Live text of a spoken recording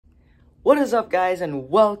What is up, guys,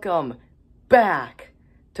 and welcome back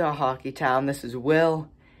to Hockey Town. This is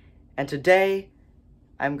Will, and today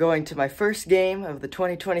I'm going to my first game of the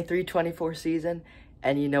 2023-24 season,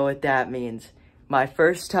 and you know what that means. My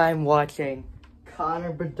first time watching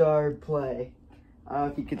Connor Bedard play. I don't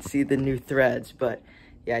know if you can see the new threads, but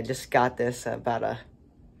yeah, I just got this about a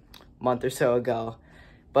month or so ago.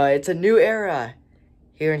 But it's a new era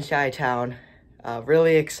here in Chi-Town.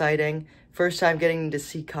 Really exciting. First time getting to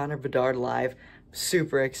see Connor Bedard live.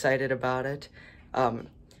 Super excited about it.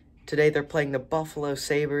 Today they're playing the Buffalo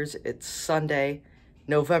Sabres. It's Sunday,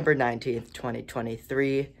 November 19th,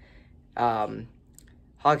 2023.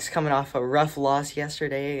 Hawks coming off a rough loss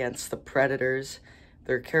yesterday against the Predators.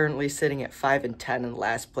 They're currently sitting at 5-10 in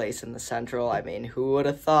last place in the Central. I mean, who would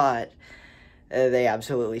have thought? They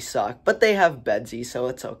absolutely suck. But they have Bedsy, so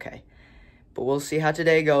it's okay. But we'll see how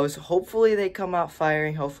today goes. Hopefully they come out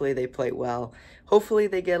firing. Hopefully they play well. Hopefully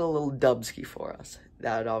they get a little dubski for us.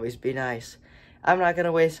 That would always be nice. I'm not going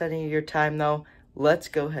to waste any of your time, though. Let's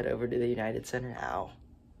go head over to the United Center now.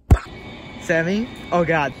 Sammy? Oh,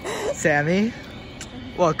 God. Sammy?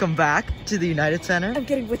 Welcome back to the United Center. I'm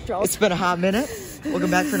getting withdrawals. It's been a hot minute.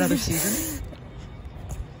 Welcome back for another season.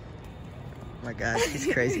 Oh my God, he's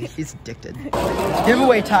crazy. He's addicted.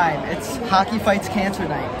 Giveaway time. It's Hockey Fights Cancer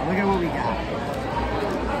Night. Look at what we got.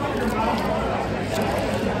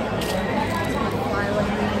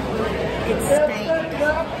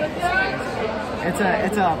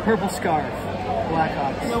 It's a purple scarf.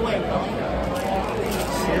 Blackhawks. No way.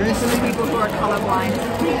 Seriously? For the people who are colorblind.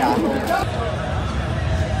 Yeah.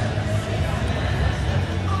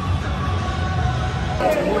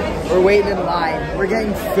 We're waiting in line. We're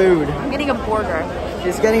getting food. I'm getting a burger.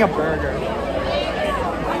 She's getting a burger.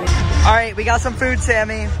 All right, we got some food,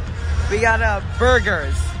 Sammy. We got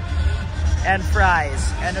burgers and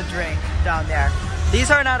fries and a drink down there. These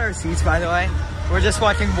are not our seats, by the way. We're just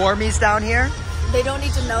watching Warmies down here. They don't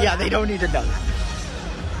need to know Yeah, that. they don't need to know that.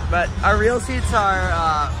 But our real seats are in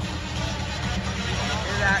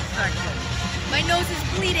that section. My nose is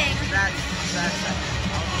bleeding. That section.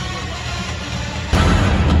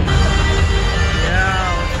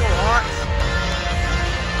 Yeah, let's go Hawks.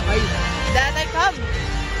 There they come.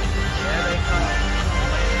 There they come.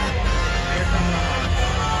 Here come the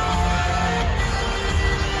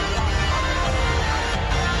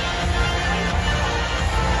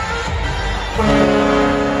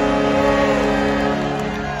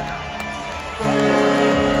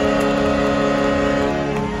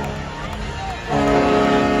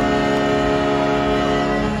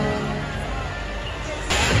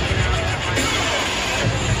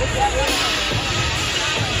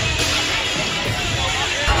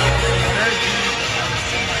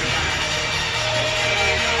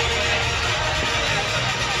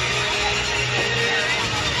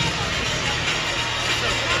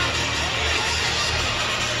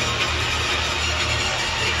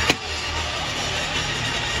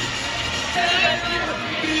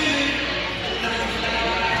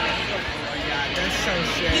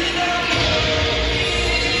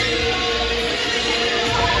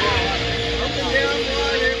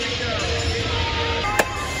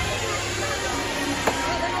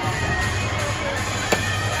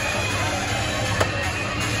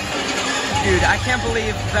Dude, I can't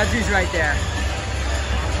believe Bedsy's right there.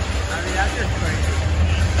 I mean, that's just crazy.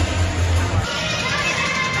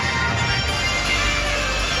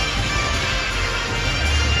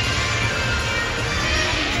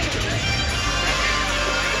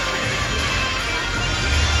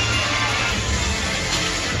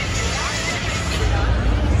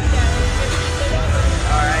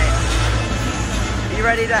 All right. You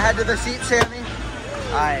ready to head to the seat, Sammy? All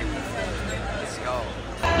right. Let's go.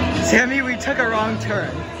 Sammy, we took a wrong turn.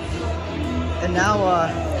 And now,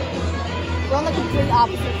 We're on the complete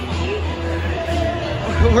opposite.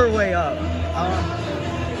 we're way up.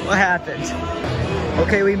 What happened?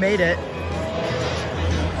 Okay, we made it.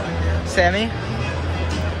 Sammy,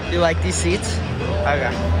 do you like these seats?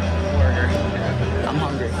 Okay. Burger. I'm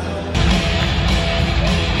hungry.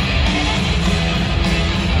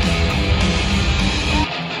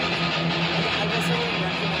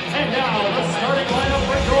 And now, the starting lineup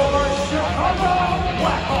for your Chicago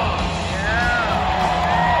Blackhawks.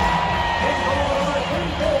 In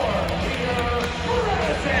goal, Peter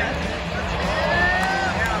Brezan.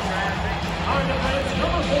 On defense,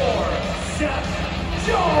 number 4, Seth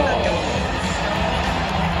Jones.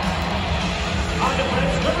 On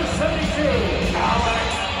defense, number 72, Alex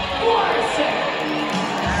Larson.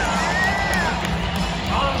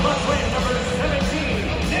 On left wing, number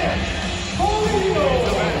 17, Nick Foligno.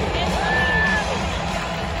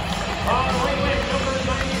 On right wing, number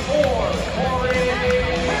 90.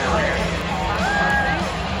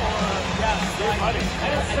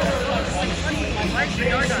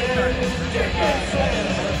 Bedard got started.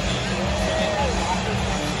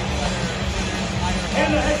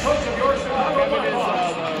 And the head coach of your Chicago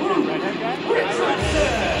Blackhawks,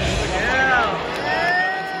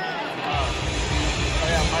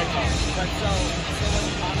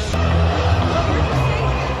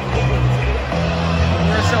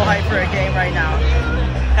 We're so hyped for a game right now.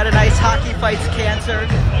 Had a nice Hockey Fights Cancer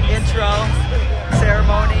intro,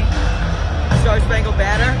 ceremony, Star Spangled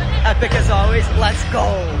Banner, epic as always. Let's go.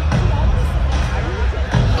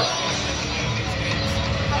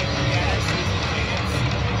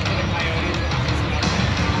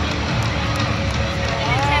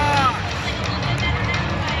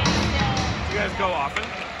 You guys go often?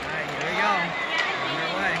 Alright, here we go. On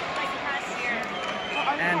our way.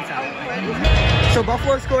 And it's out. So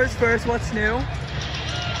Buffalo scores first. What's new?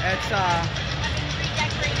 It's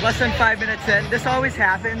less than 5 minutes in. This always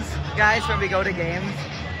happens, guys, when we go to games.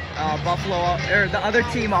 Buffalo, or the other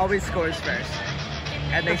team always scores first.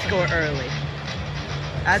 And they score early.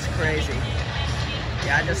 That's crazy.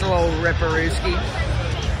 Yeah, just a little ripperooski.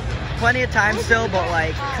 Plenty of time still, but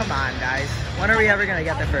like, come on, guys. When are we ever going to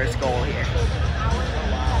get the first goal here?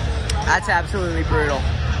 That's absolutely brutal.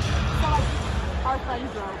 Our friend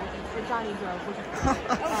drove, or Johnny drove, which is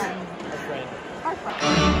our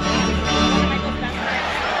friend.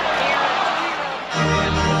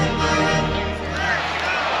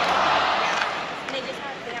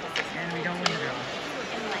 And we don't win the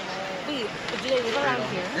Wait, do they live around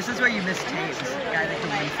here? This is where you miss Taves, the guy that can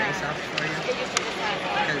win face-offs for you.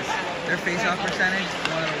 Because their face-off percentage is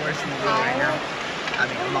one of the worst in the league right now. I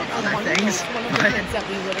mean, among other things. One of the things that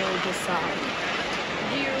we literally just saw.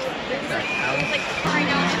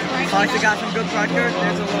 Hawks have got some good records.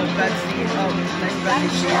 There's a little Betsy. Oh, nice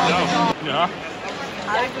Betsy. Yeah.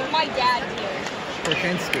 My dad here.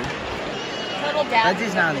 Korchinski. Little dad.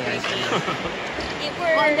 Betsy's not on the ice.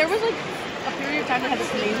 Well, and there was like a period of time they had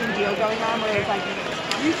this amazing deal going on where it was like,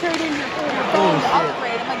 you trade in your phone to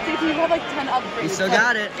upgrade. I'm like, dude, you have like 10 upgrades. You still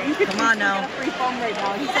got it. You could Come on now. get a free phone right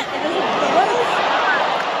now. He's like, it doesn't. What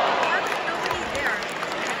is nobody's there?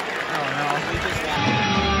 Oh no.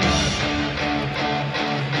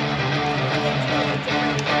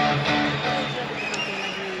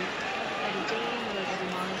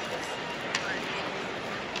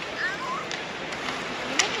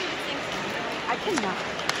 I cannot.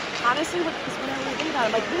 Honestly, because when I was thinking about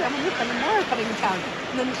it, I'm like, dude, I'm with them and they're coming to town.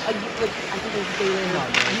 And then, like, I think it was a day later,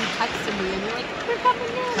 and you texted me, and you're like, they're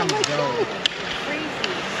coming in. I'm like, dude,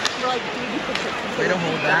 crazy. We're like, dude, you could They don't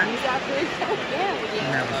hold that?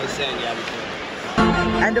 Yeah. Never. I was saying, yeah,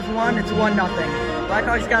 before. End of one, it's 1-0.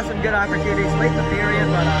 Blackhawks got some good opportunities late in the period,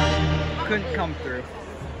 but couldn't come through.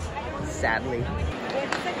 Sadly.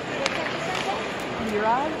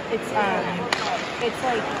 Mira, it's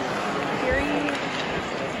like very.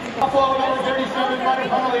 Buffalo number 37, minor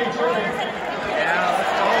penalty, German. Yeah,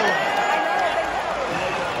 let's go.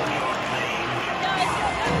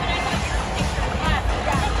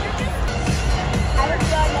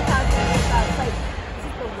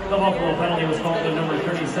 The Buffalo penalty was called to number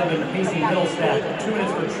 37, Casey Hillstack. 2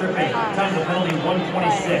 minutes for tripping. Time of the penalty,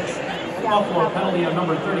 1:26. Buffalo penalty on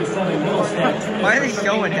number 37, Hillstack. 2 minutes Why are they for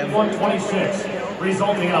showing tripping, him? 1:26,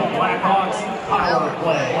 resulting in a Blackhawks power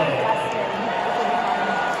play.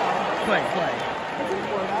 Play. It's in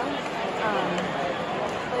Florida.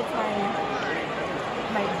 But it's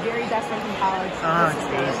my very best friend from college. Oh, This is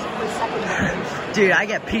jeez. her second marriage. Dude, I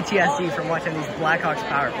get PTSD from watching these Blackhawks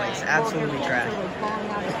power plays. Absolutely trash.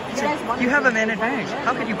 You have a man advantage.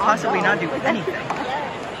 How could you possibly not do anything?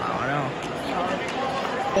 I don't know.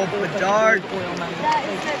 Oh, Bedard.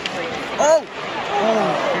 Oh!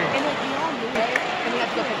 Oh, shit. And like, you all knew it, and we have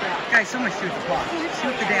to go pick her up. Guys, someone shoot the puck.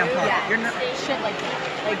 Shoot the damn puck. Yeah, You're not. shit like that.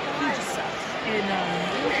 Like, he just sucks. And,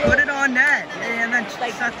 Put it on net. And then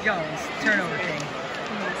Seth Jones, turnover king.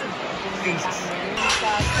 Jesus. So,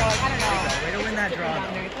 like, I don't know. Way to win that draw,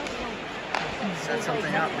 though. Set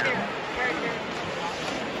something up now.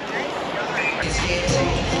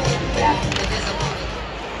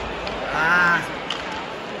 Ah,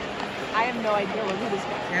 I have no idea who this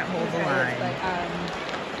guy is. can't hold the line. But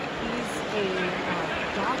he's a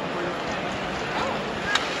dog breeder,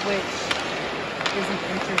 which is an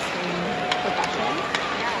interesting profession.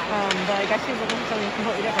 But I guess she's looking for something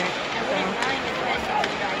completely different. So.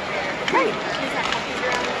 Great.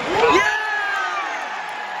 Yeah!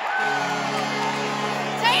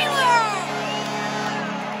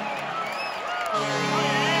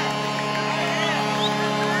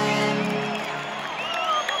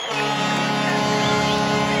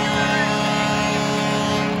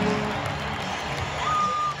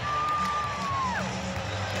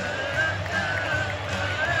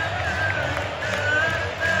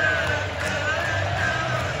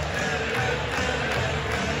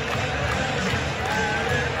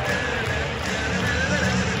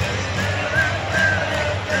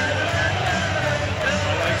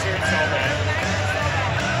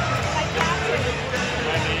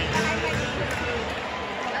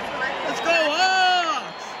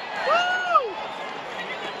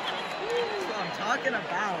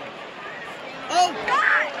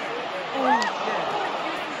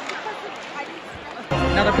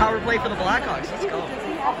 play for the Blackhawks. Let's go.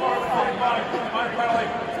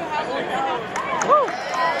 Woo!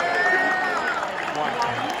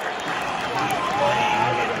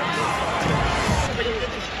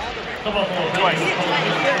 The Buffalo Bills called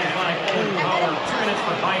 25 overpower, 2 minutes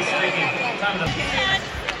for high striking. Time to...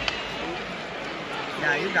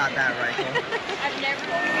 Yeah, you got that right. I've never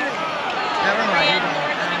Never mind. ran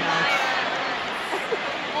more than a mile.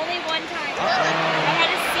 Only one time. Uh-oh. I had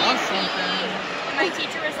a That's CSE something. and my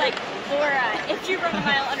teacher was like, Laura, if you run a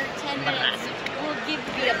mile under 10 minutes, we'll be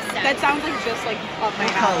upset. That sounds like just like up my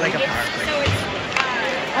We call it like a It's- park. so it's,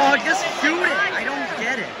 Oh, just shoot it! I don't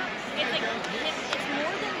get it. it's like, it's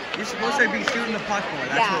more than... You're supposed to be shooting the puck more.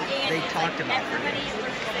 That's Yeah. what they talked about for Everybody me.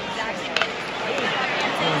 looks the exact same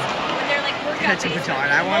when they're like, workout Catch a days,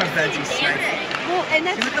 Bedard. I want a mostly Betsy snipe. dancing. Well, and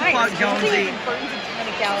that's Shoot the right. puck, It's Jonesy. usually like burns a ton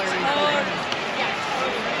of calories. Yeah.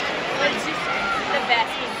 But it's just the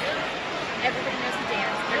best. Everybody knows the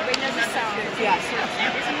dance. Everybody knows the song. Yes.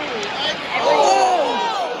 Every single week.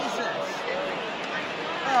 Oh! Jesus.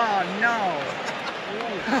 Oh, no.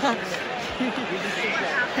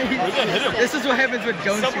 This is what happens with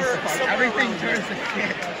Jones. Everything turns to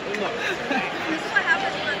shit.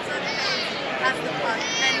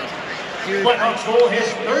 Dude, Blackhawks goal, his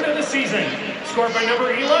 3rd of the season. Scored by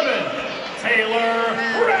number 11, Taylor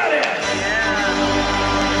Radish.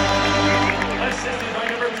 Assisted by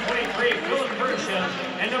number 23, Philip Kershaw,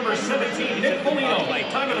 and number 17, Nick Polino.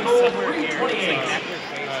 Time of the goal, 3:28.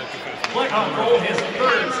 Blackhawk goal, his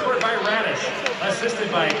 3rd, scored by Radish.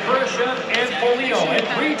 Assisted by Kershaw and Polino at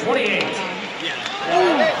 3:28.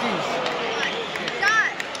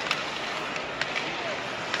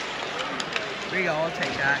 There you go, I'll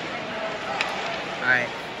take that. Alright,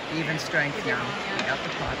 even strength now. We got the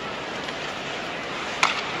puck.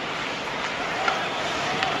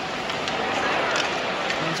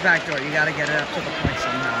 It's backdoor, you gotta get it up to the point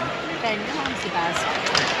somehow. Ben, your mom's the best.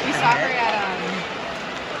 We saw her at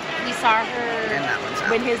we saw her And that one's out.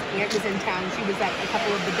 when his aunt was in town. She was at a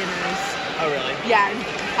couple of the dinners. Oh, really? Yeah, and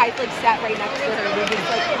I like sat right next to her. We just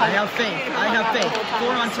like I have faith. I have faith.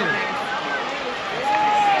 4 on 2.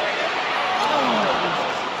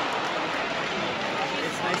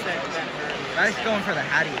 It's nice that hurt. Guy's going for the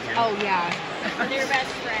Hattie again. Oh yeah, They're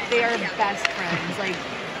best friends. they are best friends. Like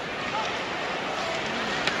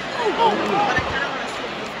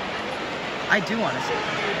I do want to see it.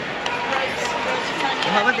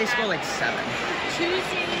 Well, how about they score like 7? Tuesdays,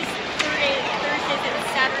 Thursdays, and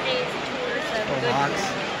Saturdays tours of Oh, Good Hawks.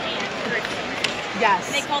 and Christmas.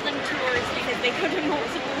 yes. They call them tours because they go to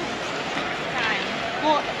multiple times.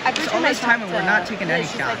 Well, every So time all I this time talk and we're to not taking Liz, any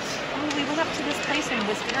she's shots. Like, oh, we went up to this place in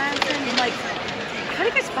Wisconsin. I'm like, how do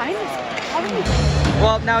you guys find this? How do we?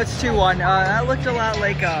 Well, now it's 2-1. That looked a lot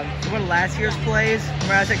like one of last year's plays,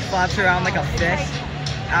 where Isaac flops around like a fish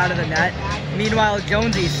out of the net. Meanwhile,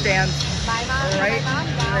 Jonesy stands right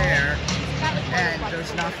there, and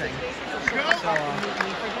there's nothing. So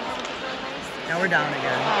now we're down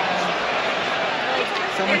again.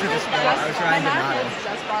 Someone took a spot. I was trying to My not. mom lives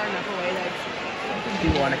just far enough away that Do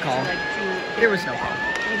you want to call? like There was no call.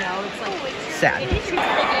 you know, it's like Sad.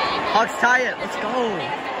 Hawks tie it. Let's go.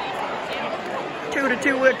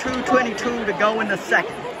 2-2 with 2:22 to go in the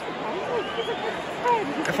second.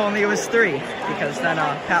 If only it was 3, because then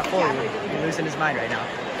Pat Foley would be losing his mind right now.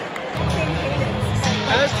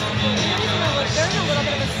 they're in a little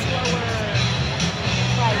bit of a slower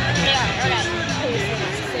like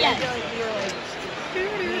Yes. I feel like we were like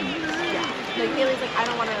like Haley's like I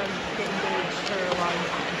don't want to get engaged for a long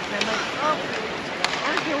time. And I'm like, oh, I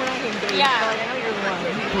don't care when I get engaged. Yeah. But, like, I know you're the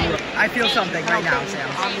one. I feel something right now, Sam.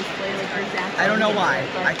 Obviously, like you're exactly. I don't know why.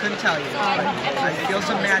 I couldn't tell you. But I feel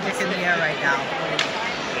some magic in the air right now.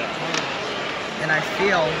 And I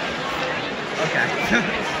feel... Okay.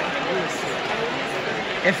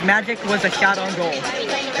 If magic was a shot on goal,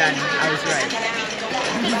 then I was right.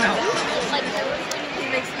 No.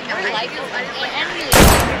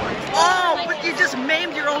 Oh, but you just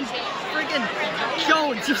maimed your own friggin'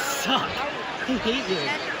 Jones. You suck. I hate you.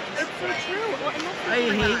 It's so true. Well, and that's I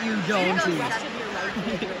hate you, Jonesy. the rest of your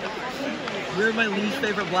life. You're my least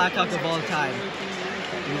favorite Blackhawk of all time.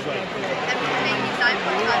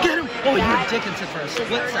 Get him! Oh, you were Dickinson for a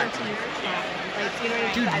split second.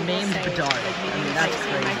 Dude named Bedard. I mean, that's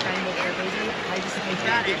crazy. My friend with Air Baby, I just hate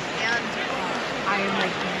that. I am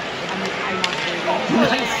like, I want to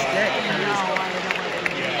Nice stick. No, I don't want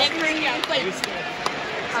to. They bring you like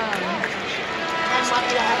I'm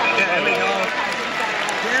lucky to have There we go.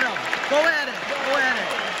 Get him. Go at it. Go at it.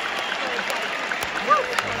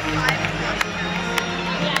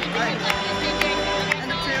 And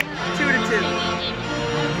the 2-2.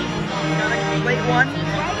 Got a late one.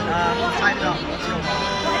 Tied it up. Let's go.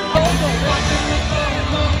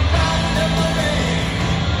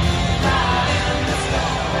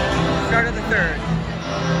 Start of the third.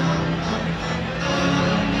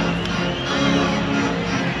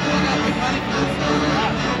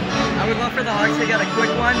 I would love for the Hawks to get a quick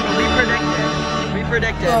one, but we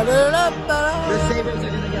predicted the Sabres are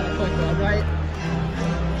going to get a quick one, right?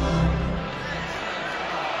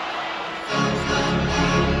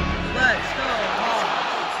 Let's go,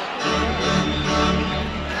 Hawks.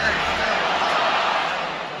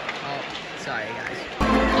 Oh, sorry, guys.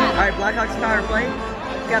 All right, Blackhawks power play.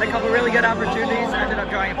 Got a couple really good opportunities. Ended up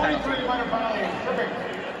drawing a penalty.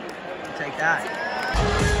 Take that.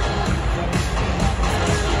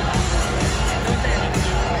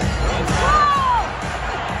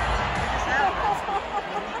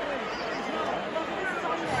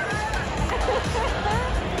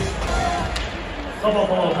 Double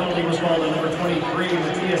ball penalty was called on number 23,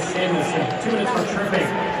 Matthias Samuelson. 2 minutes for tripping.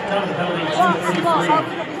 Down the penalty, 2:33.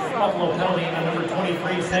 Buffalo penalty on number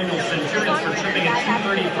 23, Samuelson. 2 minutes for tripping at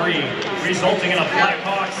 2:33, resulting in a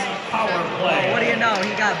Blackhawks power play. Oh, what do you know?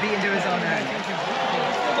 He got beat into his own head.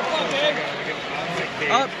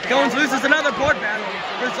 Oh, Jones loses another board battle,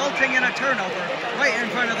 resulting in a turnover right in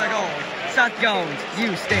front of the goal. Seth Jones,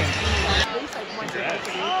 you stink.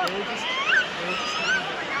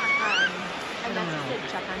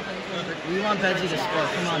 We want Bedsy to score.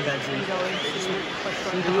 Come on, Bedsy.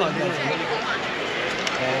 Come on, Bedsy.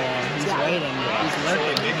 Oh, he's waiting. He's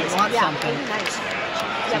lurking. He wants something. He's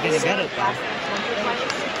gonna get it, though.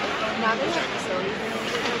 Now they have facilities.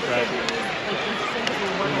 Right.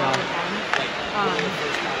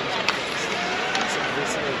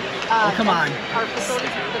 Oh, come on. Our facilities,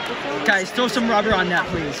 the facilities. Guys, throw some rubber on that,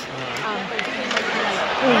 please.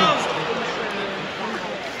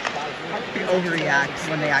 We overreact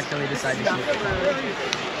when they actually decide to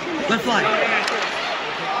shoot. Left line.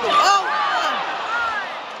 Oh!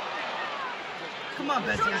 Come on,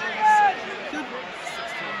 Betsy. Shoot.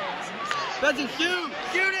 Betsy, shoot!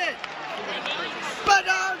 Shoot it!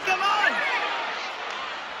 Bedard, come on!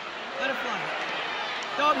 Let it fly.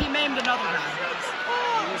 No, he maimed another guy.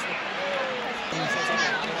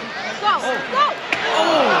 Go! Oh. Go!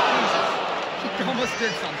 Oh! He almost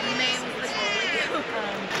did something.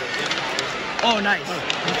 Oh, nice.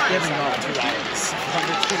 He's giving goal.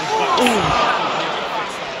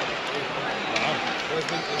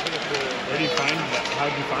 Where do you find that? How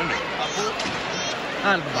did you find it?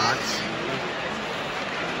 Out of the box.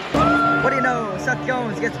 What do you know? Seth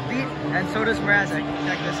Jones gets beat, and so does Mrazek.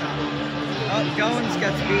 Check this out. Oh, Jones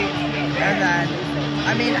gets beat, and then,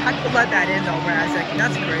 I mean, how could you let that in though, Mrazek?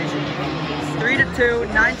 That's crazy. 3-2,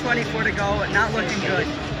 9:24 to go, not looking good.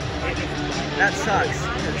 That sucks.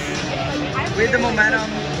 We had the momentum.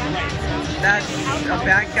 That's a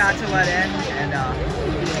bad shot to let in, and now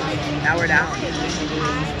we're down.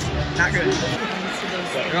 Not good.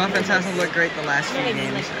 Their offense hasn't looked great the last few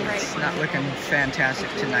games, and it's not looking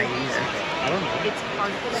fantastic tonight either. I don't know.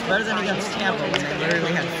 It's better than against Tampa when they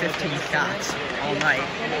literally had 15 shots all night.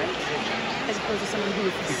 As opposed to someone who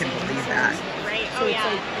You can believe that. Right? So Oh, it's yeah.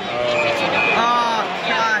 like, Oh,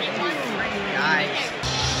 God. Guys.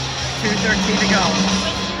 2:13 to go.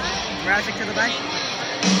 Mrazek to the bench.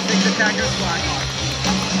 6 attackers block.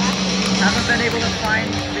 Haven't been able to find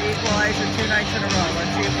the equalizer 2 nights in a row. Let's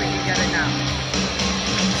see if we can get it now.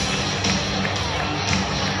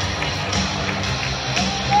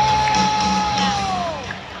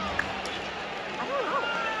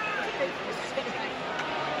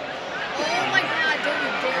 Oh my God! Don't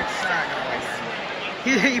you dare start.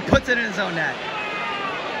 He puts it in his own net.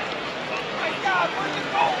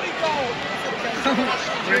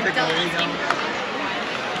 Where'd the goalie go?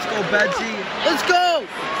 Let's go, Betsy. Let's go!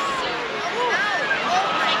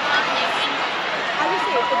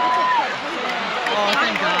 Oh,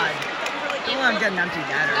 thank God. Don't let him get an empty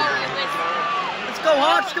netter. Let's go,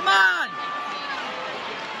 Hawks, come on!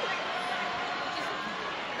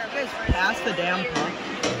 You guys pass the damn puck.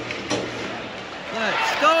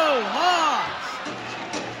 Let's go, Hawks!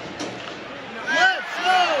 Let's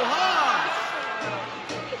go, Hawks!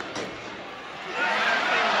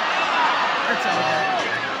 That's over.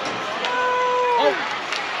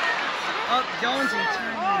 Oh, Jonesy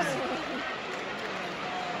turned.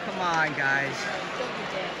 Come on, guys.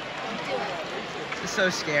 This is so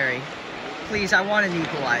scary. Please, I want an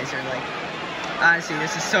equalizer. Like, honestly,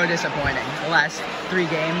 this is so disappointing. The last 3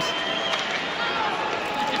 games.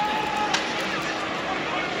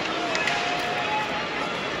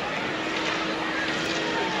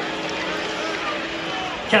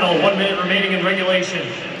 Kettle, 1 minute remaining in regulation.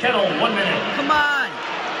 Kettle, 1 minute. Come on!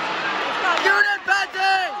 Shoot it,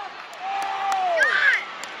 Betsy!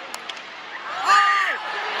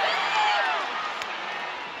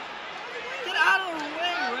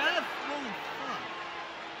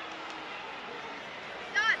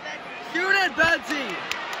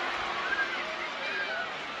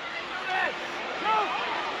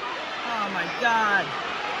 God.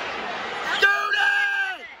 Shoot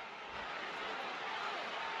it!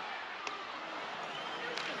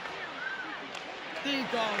 There you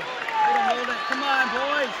go.